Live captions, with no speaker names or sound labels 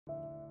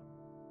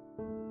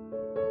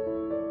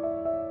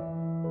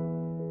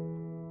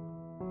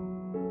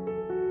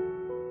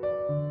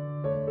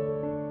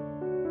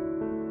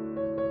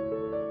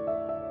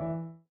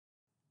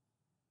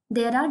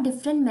There are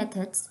different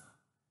methods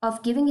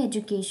of giving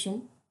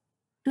education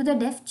to the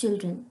deaf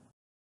children.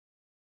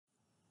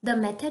 The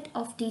method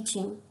of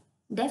teaching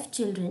deaf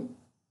children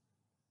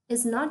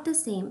is not the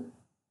same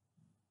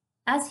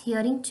as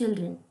hearing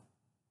children.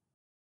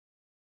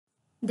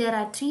 There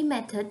are three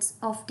methods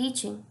of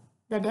teaching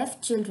the deaf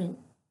children.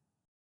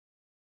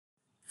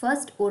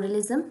 First,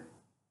 oralism.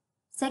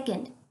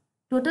 Second,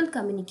 total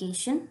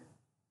communication.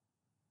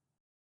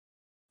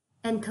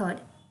 And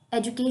third,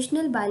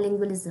 educational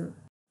bilingualism.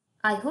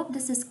 I hope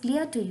this is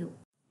clear to you.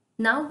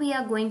 Now we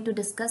are going to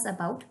discuss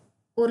about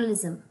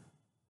oralism.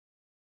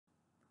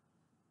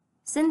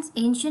 Since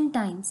ancient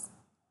times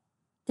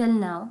till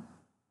now,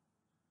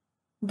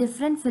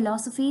 different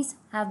philosophies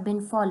have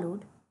been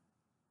followed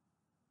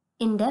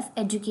in deaf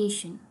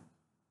education.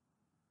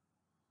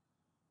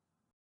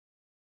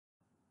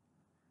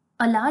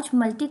 A large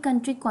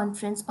multi-country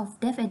conference of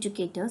deaf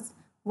educators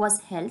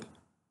was held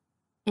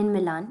in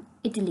Milan,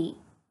 Italy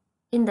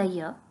in the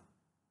year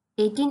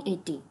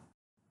 1880.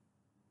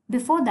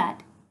 Before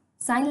that,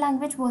 sign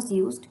language was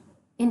used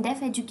in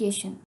deaf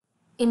education.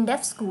 In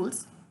deaf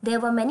schools, there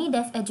were many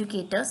deaf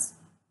educators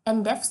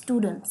and deaf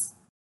students.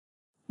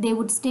 They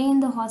would stay in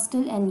the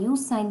hostel and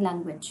use sign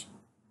language.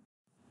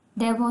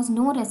 There was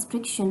no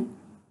restriction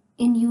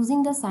in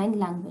using the sign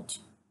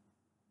language.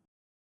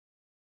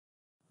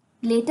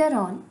 Later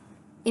on,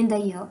 in the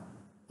year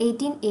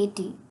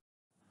 1880,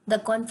 the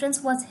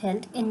conference was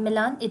held in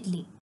Milan,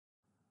 Italy.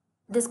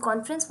 This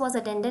conference was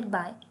attended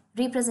by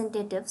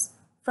representatives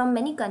from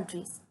many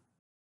countries.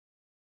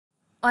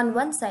 On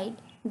one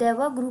side, there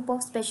were a group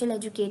of special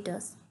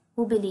educators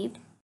who believed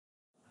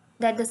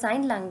that the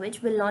sign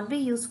language will not be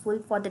useful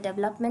for the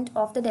development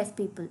of the deaf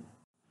people.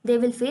 They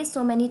will face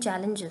so many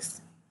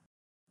challenges.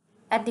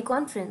 At the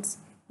conference,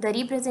 the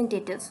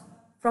representatives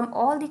from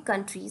all the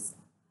countries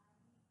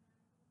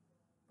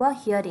were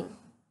hearing.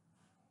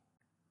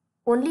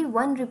 Only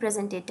one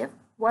representative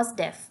was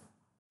deaf.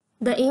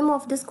 The aim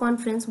of this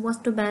conference was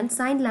to ban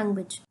sign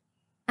language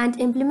and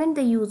implement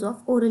the use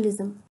of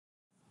oralism.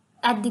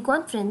 At the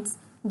conference,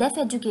 deaf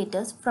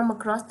educators from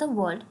across the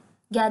world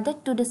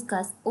gathered to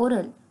discuss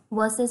oral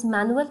versus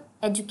manual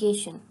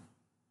education.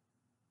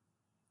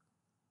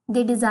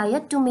 They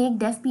desired to make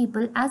deaf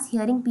people as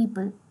hearing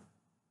people.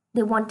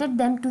 They wanted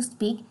them to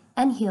speak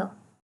and hear.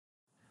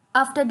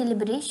 After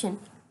deliberation,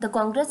 the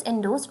Congress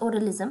endorsed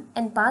oralism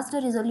and passed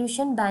a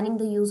resolution banning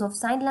the use of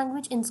sign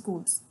language in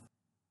schools.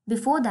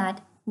 Before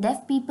that,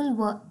 deaf people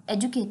were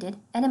educated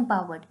and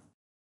empowered.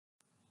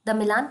 The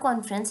Milan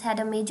Conference had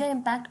a major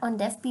impact on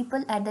deaf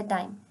people at the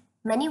time.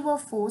 Many were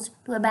forced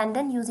to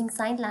abandon using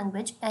sign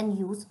language and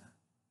use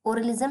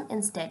oralism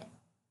instead.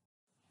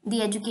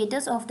 The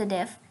educators of the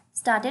deaf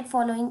started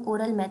following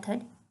oral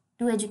method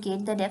to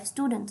educate the deaf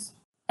students,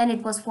 and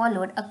it was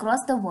followed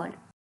across the world.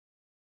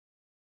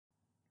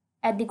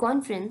 At the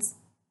conference,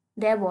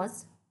 there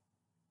was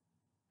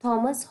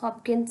Thomas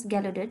Hopkins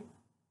Gallaudet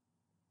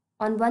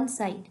on one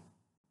side.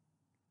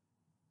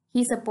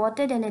 He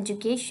supported an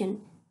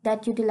education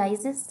that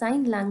utilizes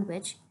sign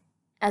language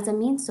as a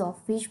means of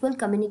visual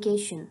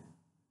communication.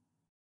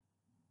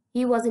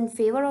 He was in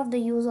favor of the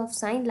use of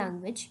sign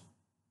language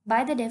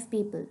by the deaf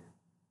people.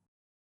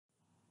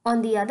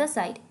 On the other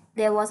side,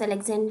 there was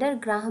Alexander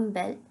Graham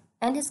Bell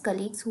and his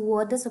colleagues who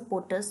were the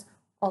supporters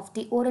of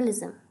the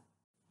oralism.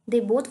 They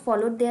both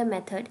followed their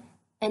method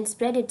and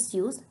spread its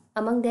use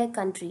among their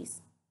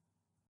countries.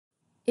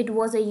 It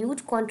was a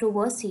huge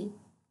controversy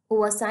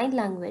over sign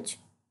language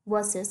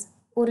versus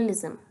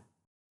oralism.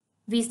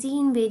 We see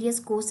in various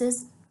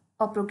courses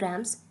or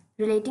programs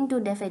relating to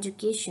deaf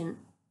education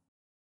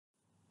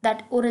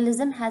that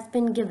oralism has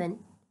been given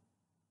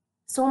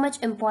so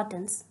much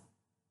importance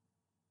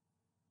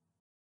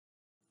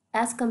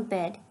as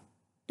compared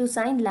to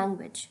sign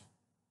language.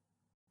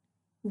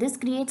 This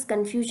creates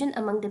confusion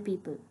among the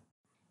people.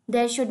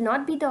 There should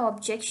not be the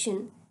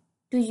objection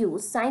to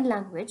use sign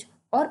language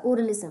or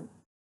oralism.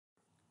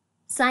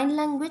 Sign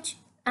language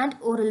and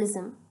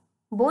oralism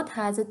both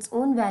has its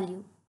own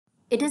value.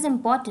 It is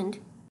important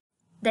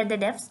that the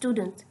deaf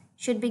students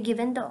should be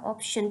given the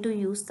option to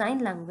use sign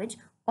language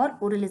or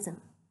oralism.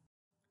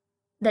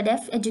 The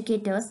deaf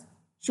educators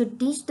should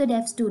teach the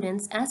deaf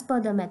students as per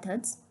the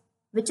methods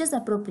which is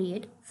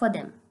appropriate for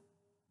them.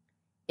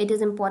 It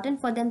is important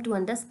for them to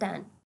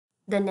understand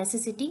the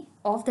necessity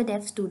of the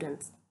deaf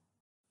students.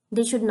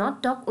 They should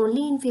not talk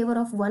only in favor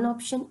of one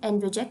option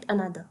and reject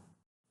another,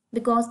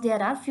 because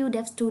there are few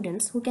deaf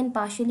students who can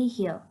partially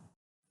hear.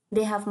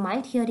 They have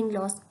mild hearing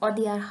loss or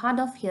they are hard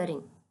of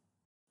hearing.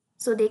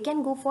 So they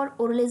can go for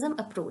oralism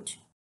approach.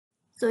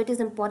 So it is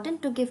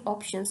important to give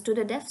options to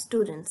the deaf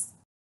students.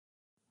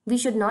 We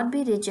should not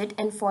be rigid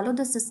and follow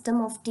the system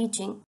of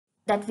teaching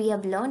that we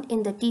have learned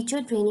in the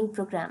teacher training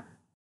program.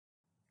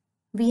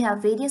 We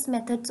have various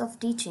methods of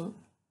teaching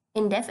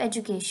in deaf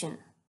education.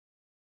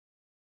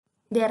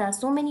 There are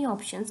so many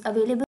options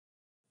available.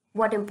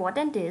 What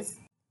important is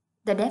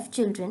the deaf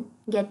children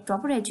get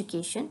proper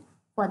education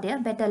for their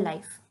better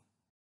life.